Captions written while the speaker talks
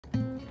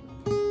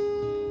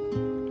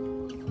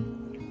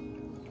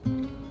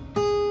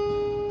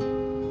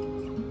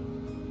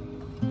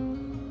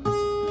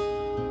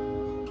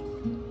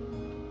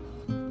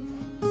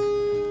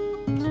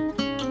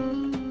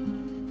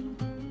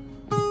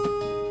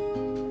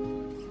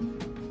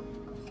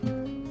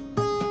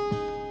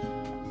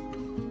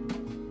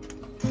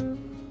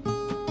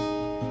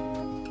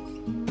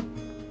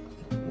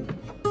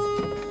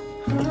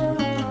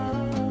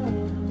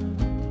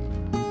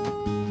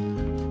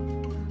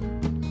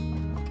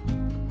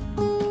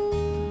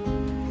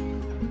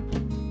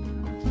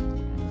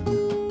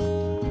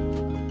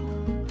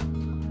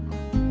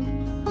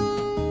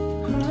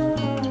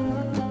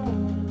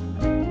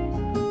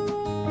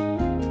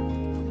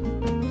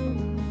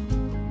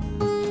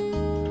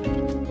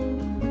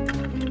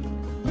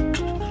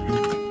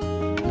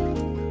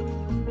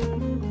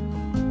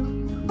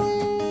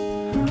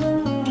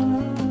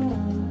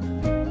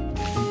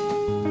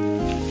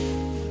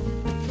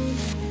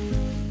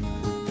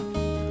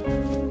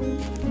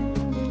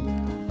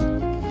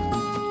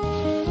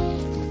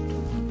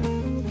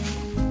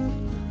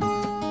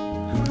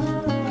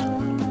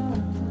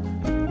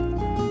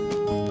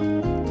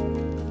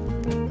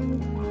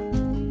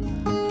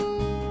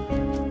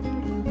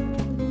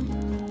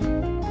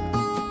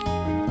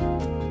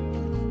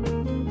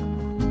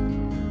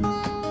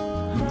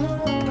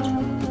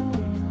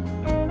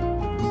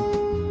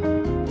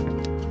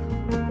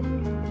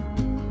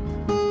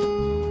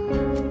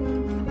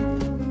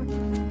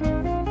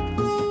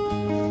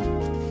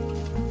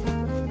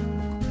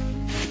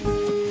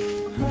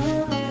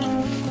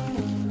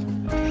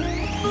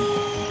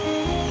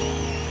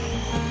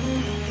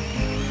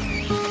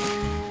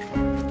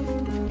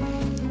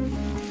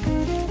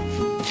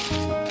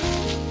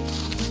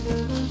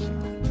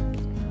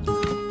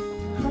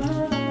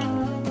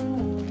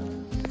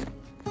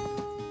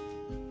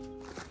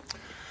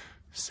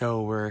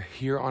So we're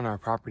here on our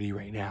property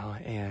right now,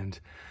 and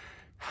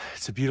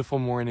it's a beautiful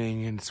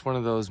morning, and it's one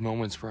of those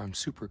moments where I'm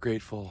super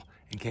grateful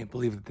and can't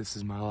believe that this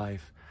is my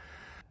life.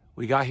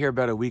 We got here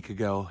about a week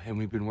ago, and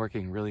we've been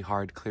working really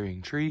hard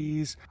clearing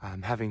trees,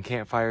 having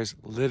campfires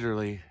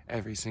literally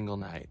every single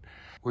night.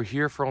 We're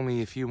here for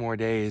only a few more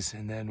days,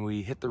 and then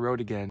we hit the road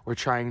again. We're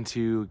trying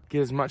to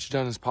get as much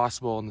done as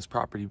possible on this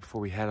property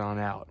before we head on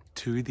out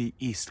to the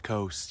East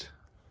Coast.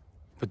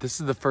 But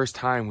this is the first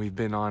time we've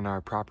been on our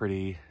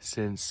property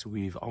since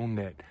we've owned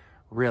it.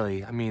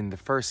 Really, I mean, the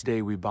first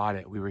day we bought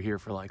it, we were here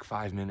for like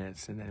 5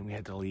 minutes and then we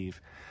had to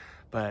leave.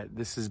 But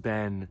this has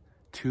been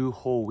 2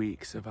 whole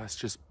weeks of us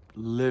just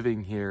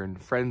living here, and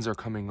friends are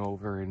coming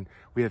over, and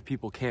we have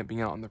people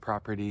camping out on the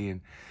property, and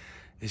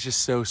it's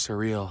just so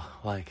surreal.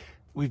 Like,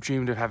 we've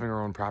dreamed of having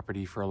our own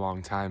property for a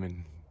long time,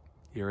 and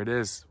here it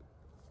is.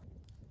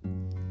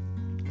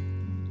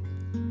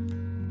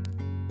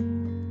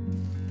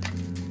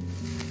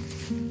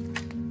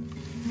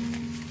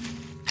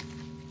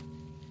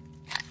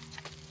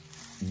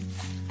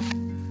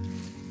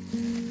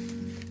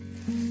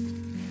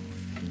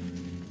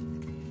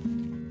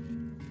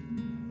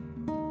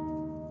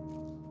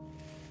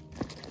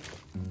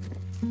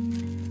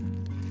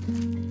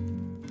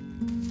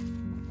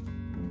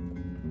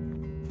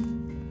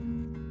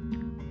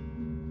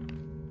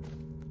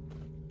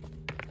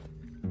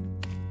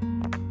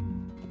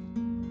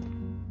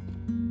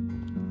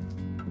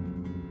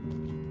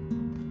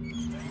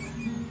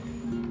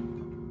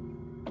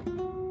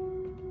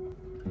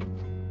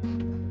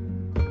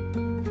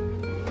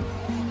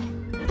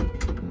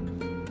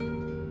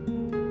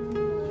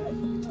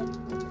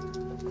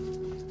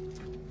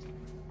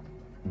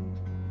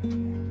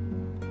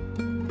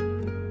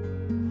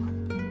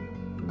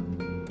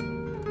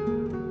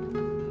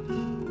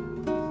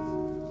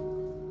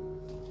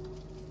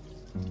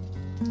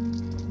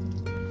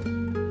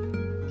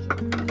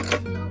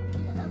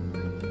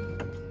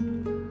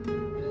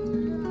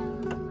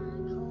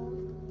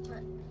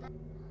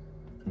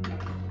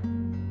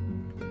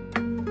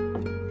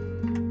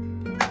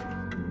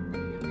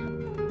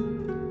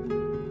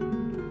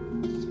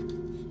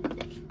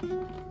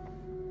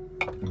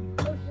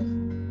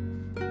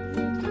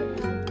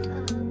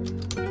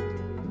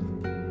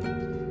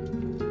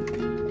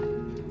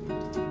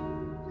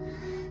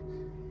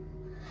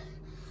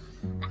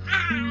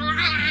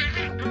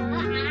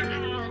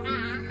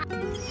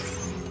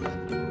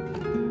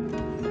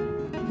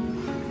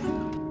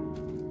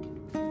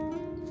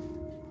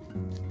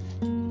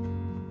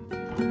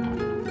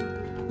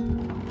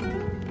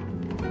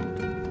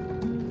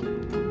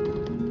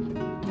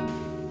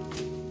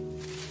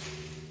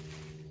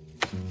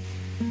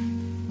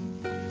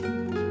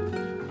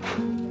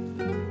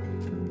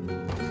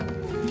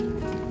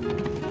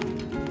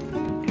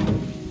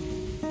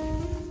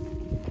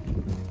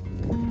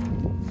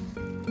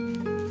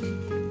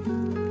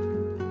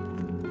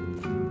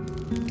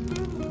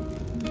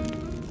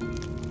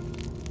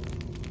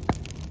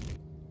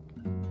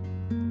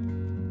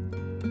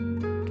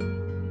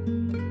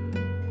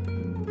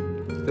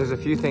 There's a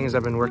few things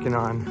I've been working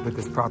on with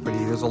this property.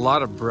 There's a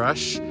lot of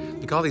brush,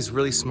 like all these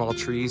really small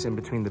trees in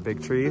between the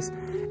big trees.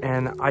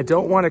 And I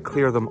don't want to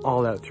clear them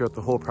all out throughout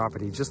the whole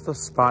property, just the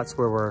spots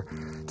where we're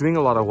doing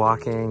a lot of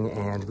walking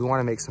and we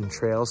want to make some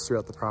trails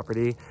throughout the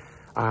property.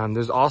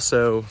 There's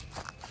also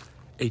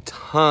a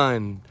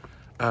ton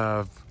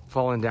of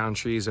fallen down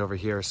trees over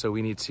here, so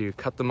we need to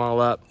cut them all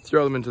up,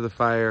 throw them into the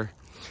fire.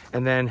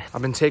 And then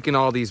I've been taking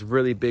all these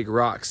really big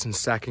rocks and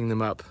stacking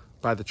them up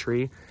by the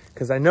tree,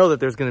 because I know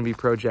that there's going to be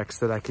projects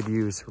that I could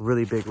use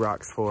really big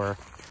rocks for.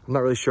 I'm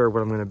not really sure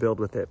what I'm going to build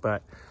with it,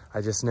 but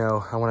I just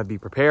know I want to be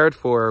prepared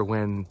for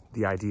when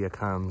the idea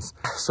comes.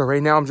 So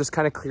right now I'm just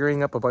kind of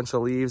clearing up a bunch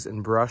of leaves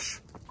and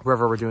brush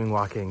wherever we're doing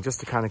walking,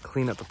 just to kind of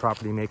clean up the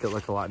property, make it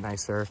look a lot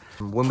nicer.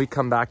 When we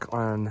come back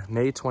on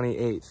May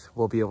 28th,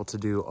 we'll be able to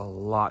do a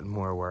lot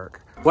more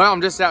work. Well,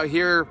 I'm just out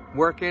here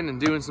working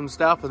and doing some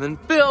stuff, and then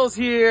Phil's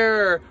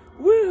here.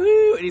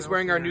 Woohoo! And he's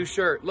wearing our new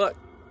shirt. Look.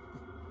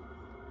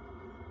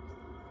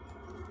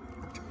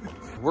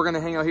 We're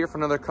gonna hang out here for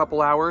another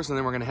couple hours, and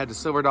then we're gonna head to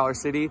Silver Dollar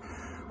City,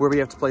 where we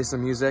have to play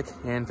some music,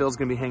 and Phil's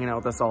gonna be hanging out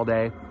with us all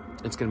day.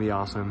 It's gonna be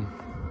awesome.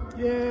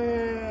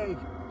 Yay!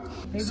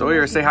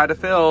 Sawyer, say hi to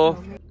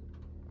Phil.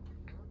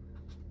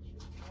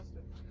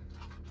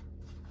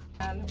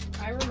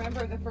 I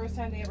remember the first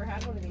time they ever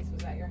had one of these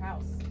was at your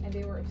house, and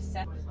they were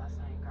obsessed. Last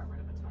night, got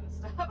rid of a ton of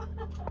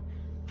stuff.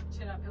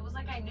 Shut up, it was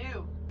like I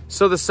knew.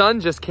 So the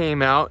sun just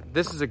came out.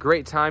 This is a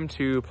great time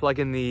to plug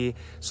in the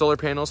solar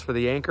panels for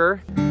the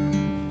anchor.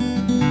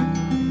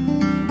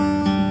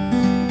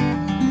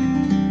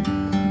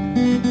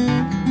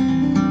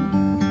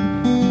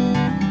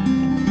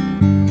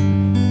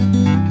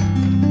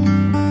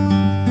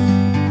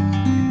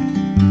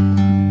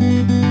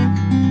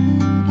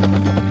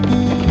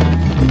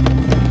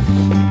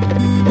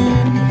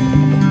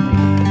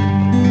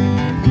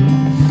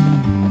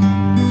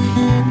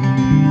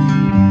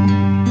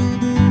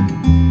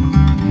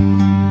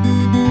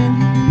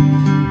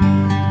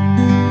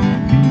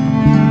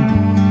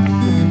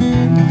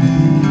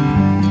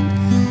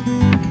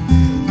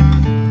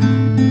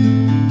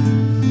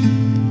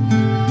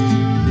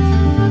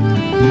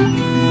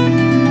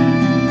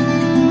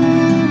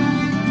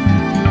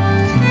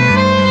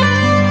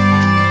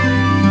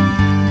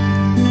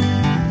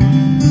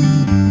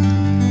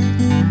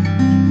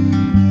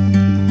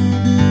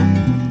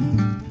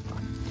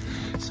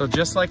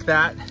 just like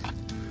that,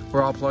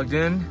 we're all plugged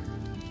in.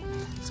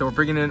 So we're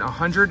bringing in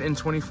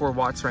 124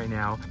 watts right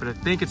now, but I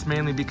think it's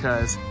mainly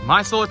because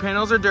my solar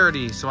panels are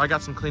dirty, so I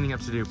got some cleaning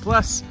up to do.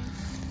 Plus,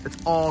 it's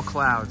all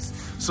clouds.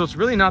 So it's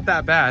really not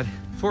that bad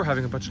for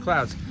having a bunch of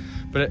clouds.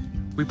 But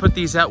we put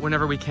these out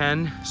whenever we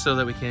can so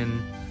that we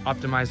can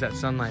optimize that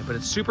sunlight. But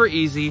it's super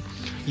easy.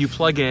 You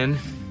plug in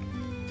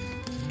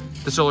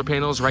the solar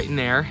panels right in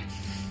there,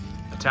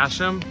 attach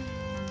them,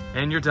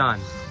 and you're done.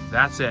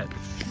 That's it.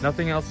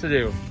 Nothing else to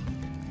do.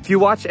 If you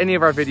watch any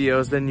of our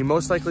videos, then you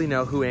most likely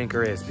know who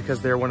Anchor is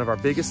because they're one of our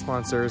biggest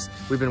sponsors.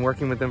 We've been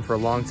working with them for a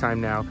long time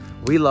now.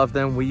 We love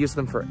them. We use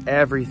them for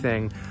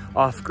everything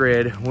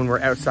off-grid when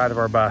we're outside of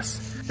our bus.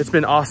 It's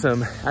been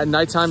awesome. At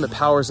nighttime, it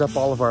powers up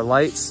all of our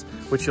lights,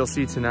 which you'll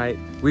see tonight.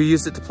 We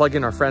used it to plug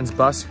in our friend's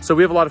bus. So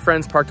we have a lot of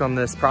friends parked on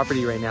this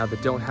property right now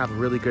that don't have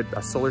really good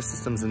solar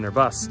systems in their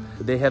bus.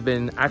 They have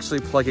been actually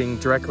plugging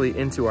directly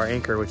into our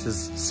Anchor, which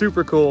is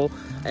super cool.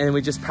 And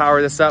we just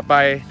power this up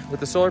with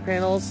the solar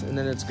panels, and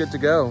then it's good to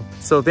go.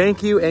 So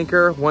thank you,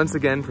 Anchor, once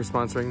again for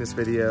sponsoring this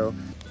video.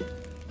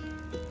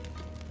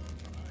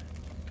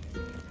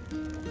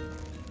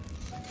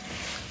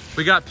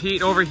 We got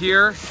Pete over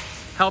here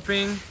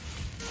helping,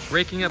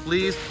 raking up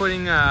leaves,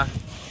 putting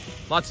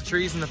lots of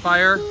trees in the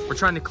fire. We're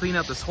trying to clean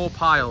up this whole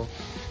pile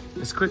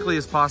as quickly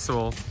as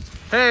possible.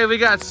 Hey, we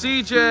got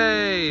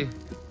CJ.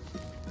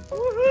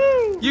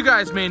 Woohoo! You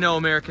guys may know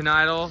American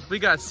Idol. We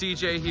got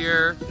CJ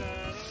here.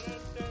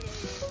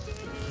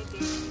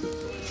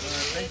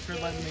 Thanks for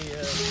letting me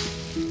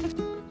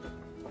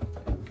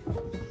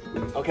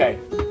Okay.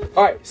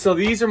 All right, so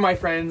these are my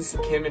friends,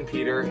 Kim and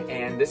Peter,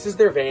 and this is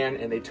their van,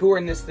 and they tour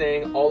in this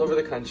thing all over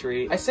the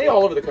country. I say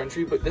all over the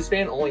country, but this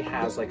van only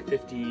has like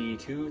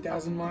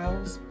 52,000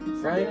 miles,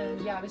 right?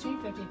 Yeah, between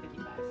 50 and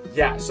 55.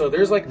 Yeah, so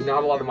there's like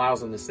not a lot of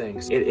miles on this thing.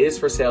 It is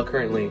for sale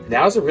currently.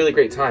 Now's a really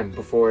great time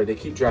before they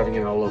keep driving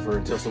it all over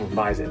until someone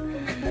buys it.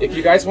 If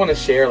you guys want to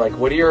share, like,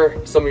 what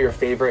are some of your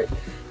favorite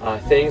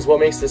things?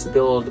 What makes this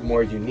build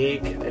more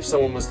unique? If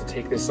someone was to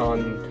take this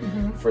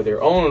on for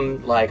their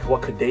own, like,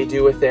 what could they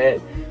do with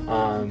it?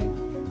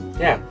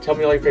 Yeah, tell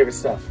me all your favorite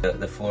stuff.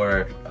 The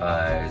floor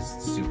is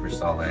super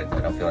solid.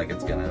 I don't feel like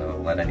it's gonna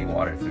let any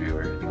water through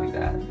or anything like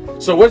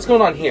that. So what's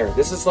going on here?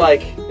 This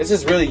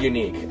is really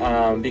unique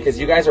because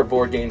you guys are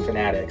board game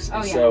fanatics.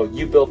 Oh, yeah. So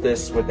you built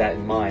this with that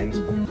in mind.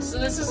 So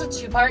this is a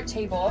two-part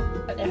table.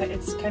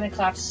 It's kind of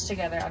collapsed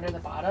together under the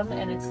bottom,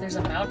 and there's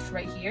a mount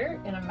right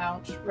here and a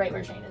mount right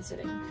where Shane is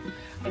sitting.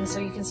 And so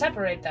you can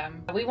separate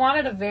them. We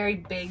wanted a very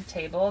big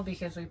table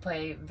because we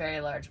play very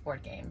large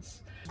board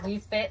games. We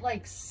fit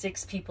like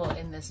 6 people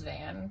in this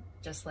van,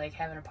 just like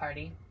having a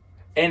party.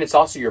 And it's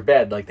also your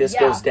bed. Like this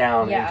goes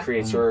down and Yeah.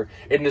 creates your.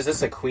 And is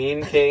this a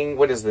queen, king?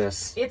 What is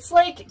this? It's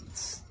like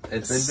It's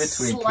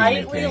in between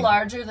slightly queen and king.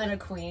 larger than a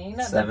queen.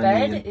 The 70.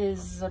 bed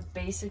is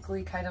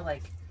basically kind of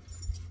like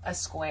a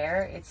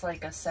square. It's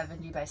like a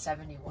 70 by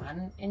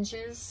 71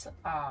 inches.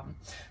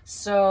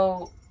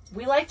 So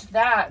we liked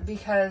that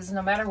because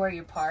no matter where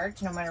you're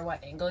parked, no matter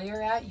what angle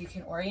you're at, you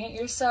can orient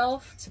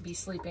yourself to be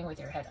sleeping with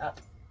your head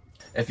up.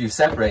 If you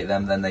separate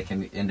them, then they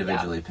can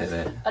individually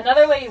pivot.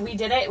 Another way we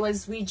did it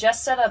was we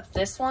just set up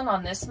this one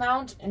on this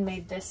mount and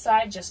made this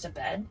side just a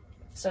bed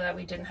so that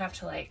we didn't have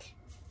to like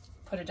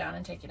put it down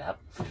and take it up.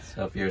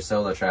 So if you're a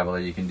solo traveler,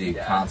 you can do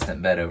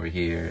constant bed over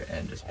here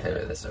and just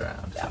pivot this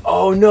around. Yeah.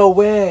 Oh, no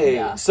way.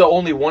 Yeah. So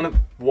only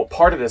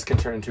part of this can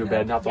turn into a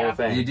bed, not the whole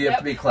thing. You do have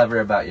to be clever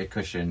about your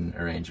cushion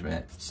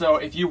arrangement. So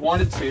if you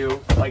wanted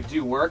to like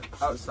do work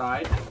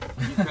outside,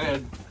 you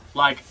could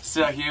like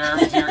sit out here,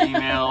 do your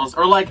emails,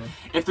 or like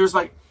if there's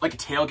like a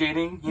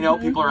tailgating, you know,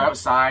 people are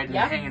outside and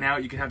hanging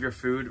out, you can have your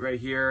food right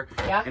here,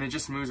 and it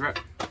just moves right.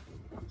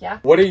 Yeah.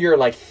 What are your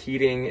like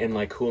heating and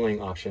like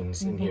cooling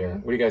options in here?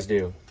 What do you guys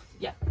do?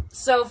 Yeah.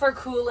 So for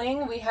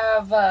cooling, we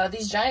have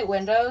these giant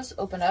windows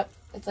open up.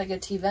 It's like a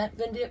T-vent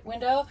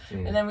window,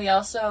 and then we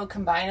also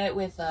combine it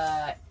with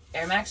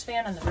Air Max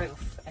fan on the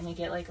roof, and you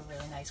get like a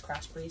really nice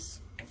cross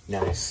breeze.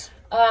 Nice.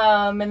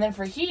 And then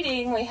for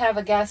heating, we have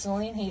a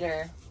gasoline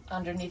heater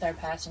underneath our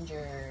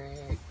passenger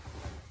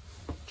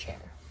chair.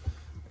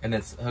 And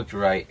it's hooked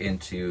right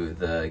into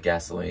the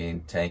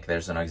gasoline tank.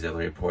 There's an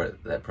auxiliary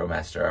port that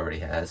ProMaster already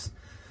has.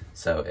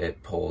 So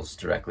it pulls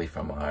directly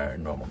from our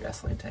normal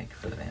gasoline tank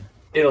for the van.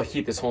 It'll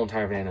heat this whole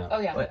entire van up. Oh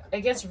yeah,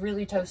 it gets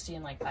really toasty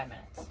in like 5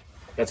 minutes.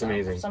 That's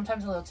amazing.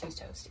 Sometimes a little too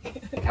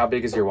toasty. How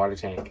big is your water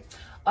tank?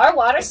 Our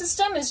water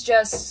system is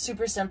just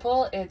super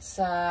simple. It's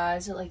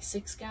is it like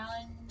 6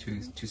 gallon? Two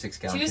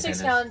 6-gallon Two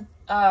containers. 6-gallon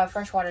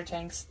freshwater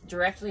tanks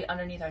directly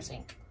underneath our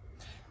sink,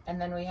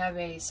 and then we have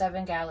a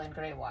 7-gallon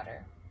gray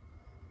water.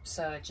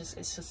 So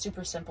it's a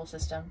super simple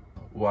system.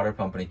 Water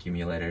pump and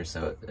accumulator,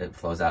 so it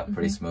flows out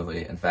pretty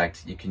smoothly. In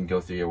fact, you can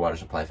go through your water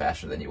supply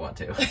faster than you want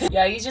to.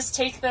 Yeah, you just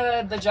take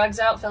the jugs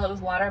out, fill it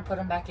with water, put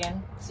them back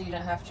in, so you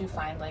don't have to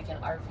find like an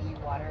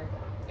RV water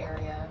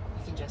area.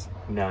 You can just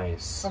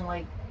from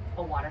like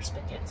a water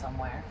spigot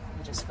somewhere,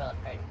 you just fill it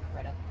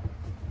right up.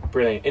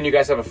 Brilliant. And you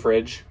guys have a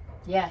fridge?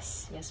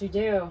 Yes, we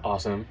do.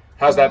 Awesome.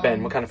 How's that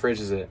been? What kind of fridge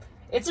is it?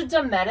 It's a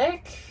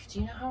Dometic. Do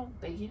you know how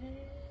big it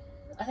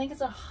is? I think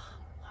it's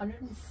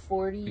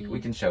 140.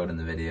 We can show it in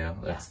the video.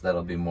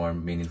 That'll be more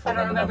meaningful. I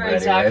don't than the remember number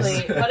exactly,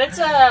 anyways. but it's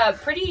a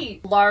pretty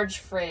large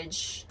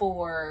fridge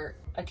for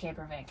a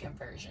camper van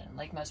conversion.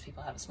 Like most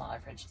people have a smaller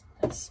fridge.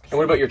 And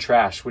what about your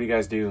trash? What do you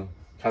guys do?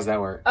 How's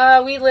that work?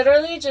 We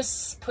literally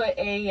just put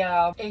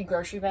a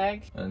grocery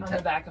bag on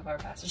the back of our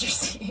passenger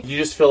seat. You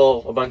just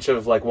fill a bunch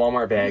of like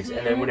Walmart bags,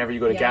 and then whenever you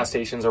go to gas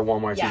stations or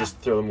Walmarts, you just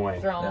throw them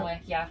away. Throw them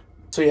away, yeah.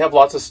 So you have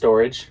lots of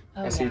storage,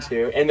 I see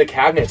too. And the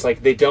cabinets,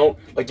 like they don't,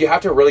 like you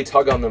have to really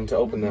tug on them to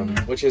open them,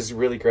 which is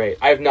really great.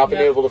 I have not been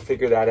able to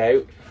figure that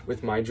out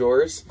with my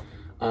drawers.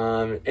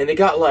 And they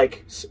got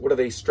like, what are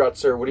they,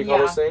 struts or what do you call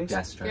those things?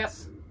 Gas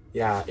struts.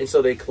 Yeah, and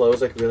so they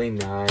close like really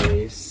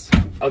nice.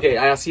 Okay,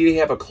 I see they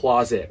have a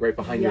closet right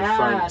behind your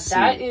front seat.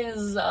 Yeah, that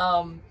is,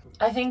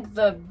 I think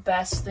the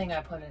best thing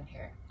I put in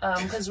here.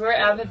 Because we're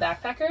avid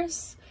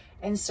backpackers.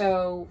 And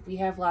so we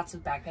have lots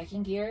of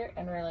backpacking gear,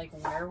 and we're like,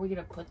 where are we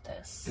going to put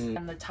this?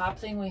 And the top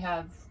thing, we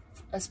have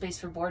a space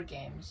for board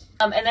games.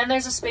 And then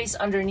there's a space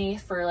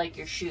underneath for like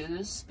your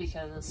shoes,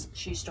 because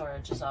shoe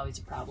storage is always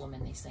a problem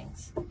in these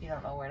things. You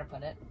don't know where to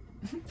put it.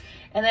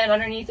 And then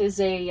underneath is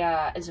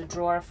a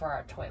drawer for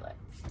our toilet.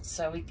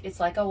 So it's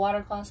like a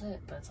water closet,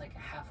 but it's like a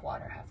half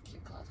water, half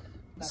gear closet.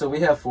 So we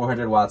have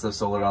 400 watts of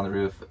solar on the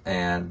roof,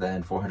 and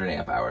then 400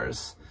 amp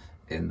hours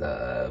in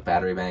the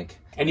battery bank.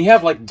 And you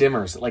have like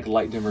dimmers, like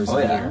light dimmers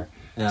in there.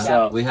 Yeah.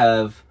 So we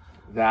have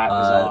that is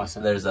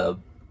awesome. There's a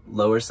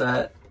lower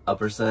set,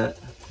 upper set,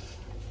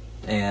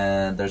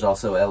 and there's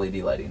also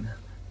LED lighting.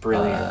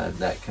 Brilliant.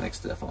 That connects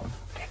to the phone.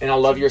 And I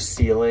love your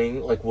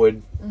ceiling, like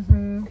wood.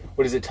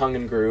 What is it, tongue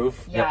and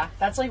groove? Yeah,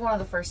 that's like one of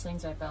the first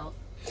things I built.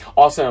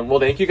 Awesome. Well,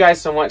 thank you guys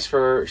so much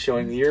for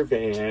showing me your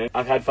van.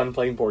 I've had fun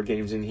playing board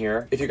games in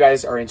here. If you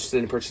guys are interested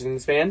in purchasing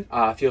this van,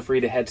 feel free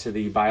to head to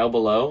the bio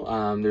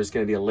below. There's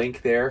going to be a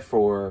link there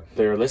for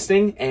their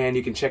listing, and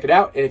you can check it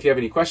out. And if you have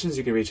any questions,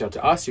 you can reach out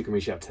to us. You can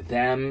reach out to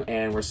them.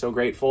 And we're so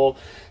grateful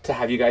to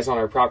have you guys on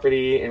our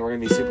property, and we're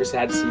going to be super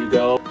sad to see you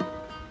go.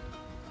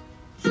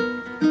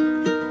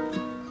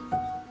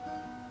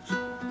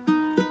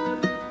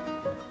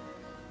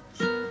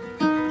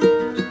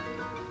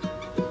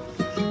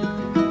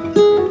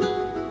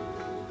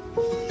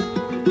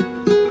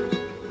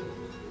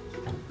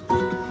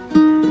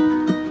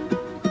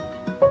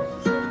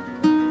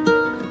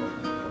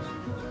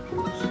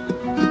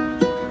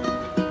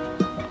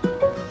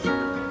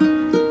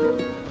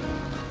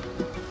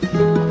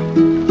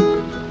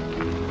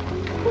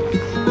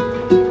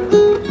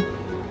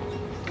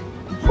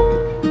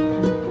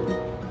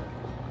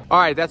 All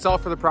right, that's all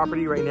for the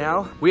property right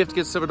now. We have to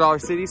get to Silver Dollar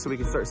City so we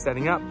can start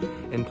setting up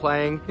and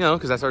playing, you know,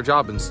 because that's our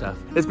job and stuff.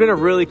 It's been a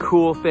really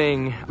cool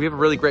thing. We have a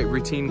really great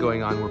routine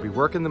going on where we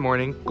work in the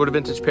morning, go to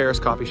Vintage Paris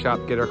coffee shop,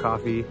 get our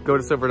coffee, go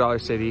to Silver Dollar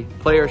City,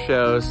 play our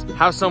shows,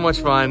 have so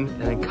much fun,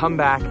 and then come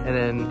back and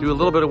then do a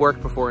little bit of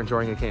work before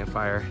enjoying a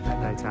campfire at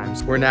night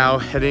times. We're now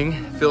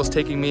heading, Phil's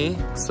taking me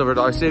to Silver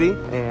Dollar City,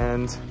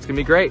 and it's gonna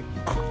be great.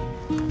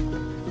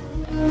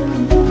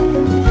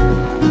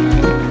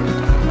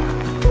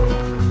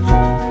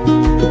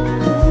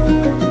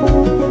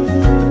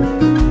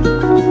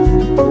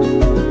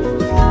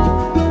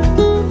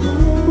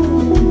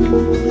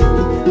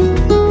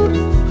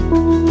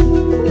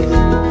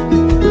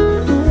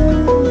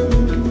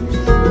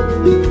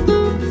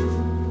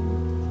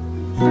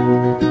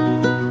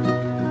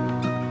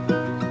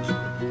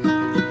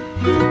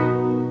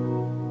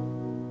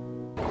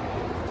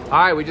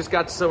 All right, we just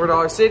got to Silver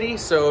Dollar City,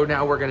 so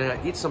now we're gonna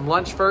eat some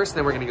lunch first,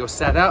 then we're gonna go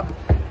set up.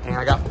 And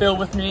I got Phil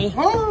with me.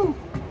 Woo!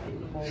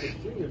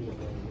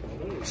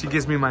 She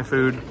gives me my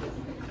food.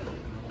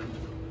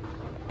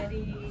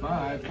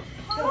 5.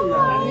 Oh,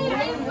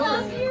 I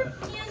love your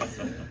pants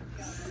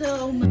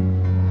so much.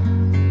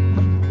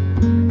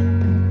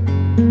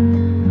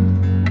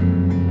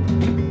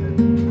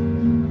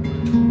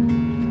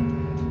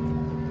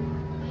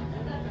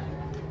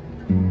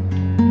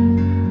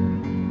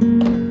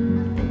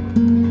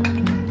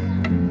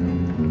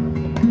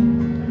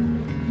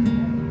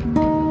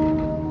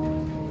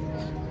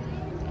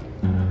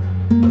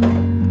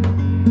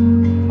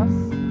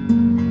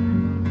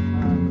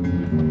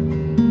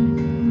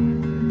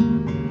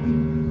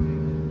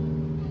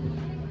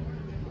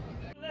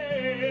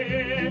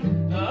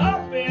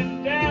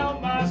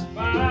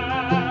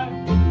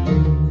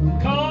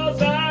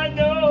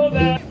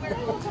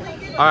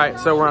 All right,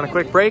 so we're on a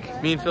quick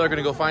break. Me and Phil are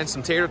gonna go find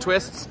some tater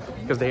twists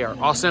because they are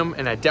awesome,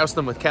 and I douse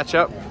them with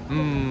ketchup.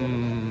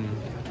 Mmm.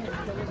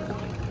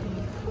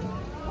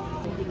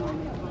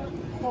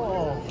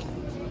 Oh.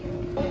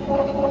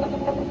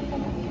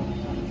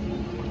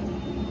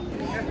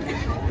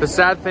 The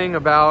sad thing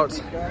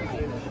about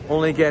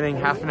only getting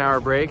half an hour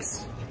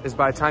breaks is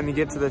by the time you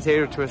get to the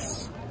tater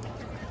twists,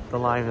 the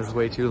line is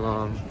way too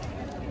long.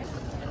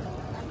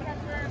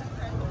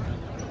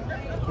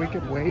 We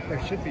could wait.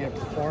 There should be a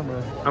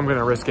performer. I'm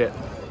gonna risk it.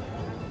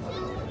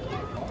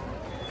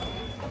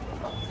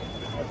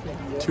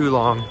 Too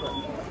long.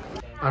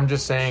 I'm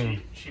just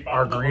saying,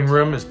 our green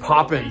room is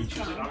popping.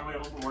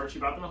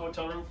 bought them a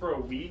hotel room for a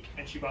week,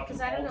 and she bought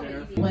them all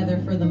dinner. Weather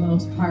for the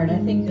most part. I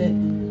think that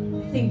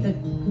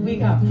we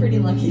got pretty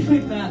lucky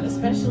with that,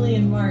 especially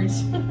in March.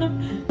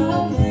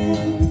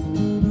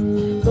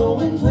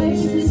 Going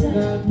places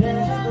I've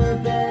never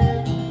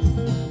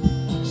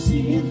been,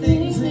 seeing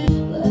things that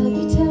let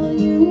me tell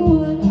you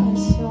what I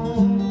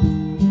saw.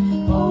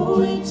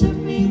 Oh, it took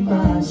me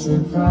by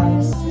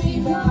surprise.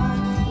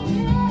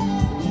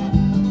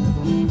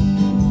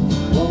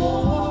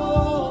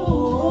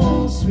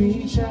 Oh,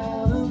 sweet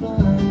child of mine.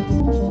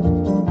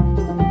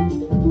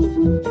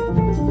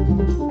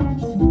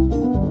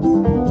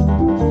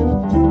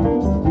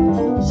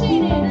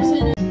 Shane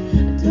Anderson. I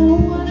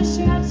don't want a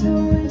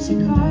chateau in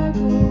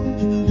Chicago.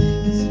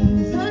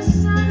 The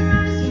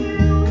sunrise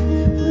view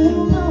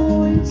will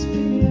know it's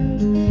real.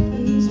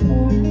 Each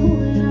morning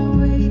when I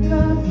wake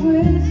up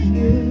with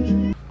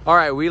you. All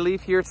right, we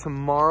leave here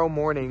tomorrow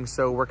morning,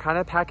 so we're kind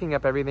of packing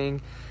up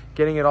everything,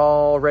 getting it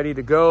all ready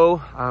to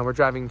go. We're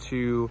driving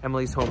to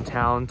Emily's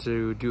hometown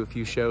to do a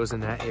few shows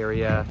in that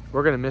area.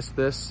 We're gonna miss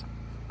this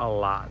a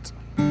lot.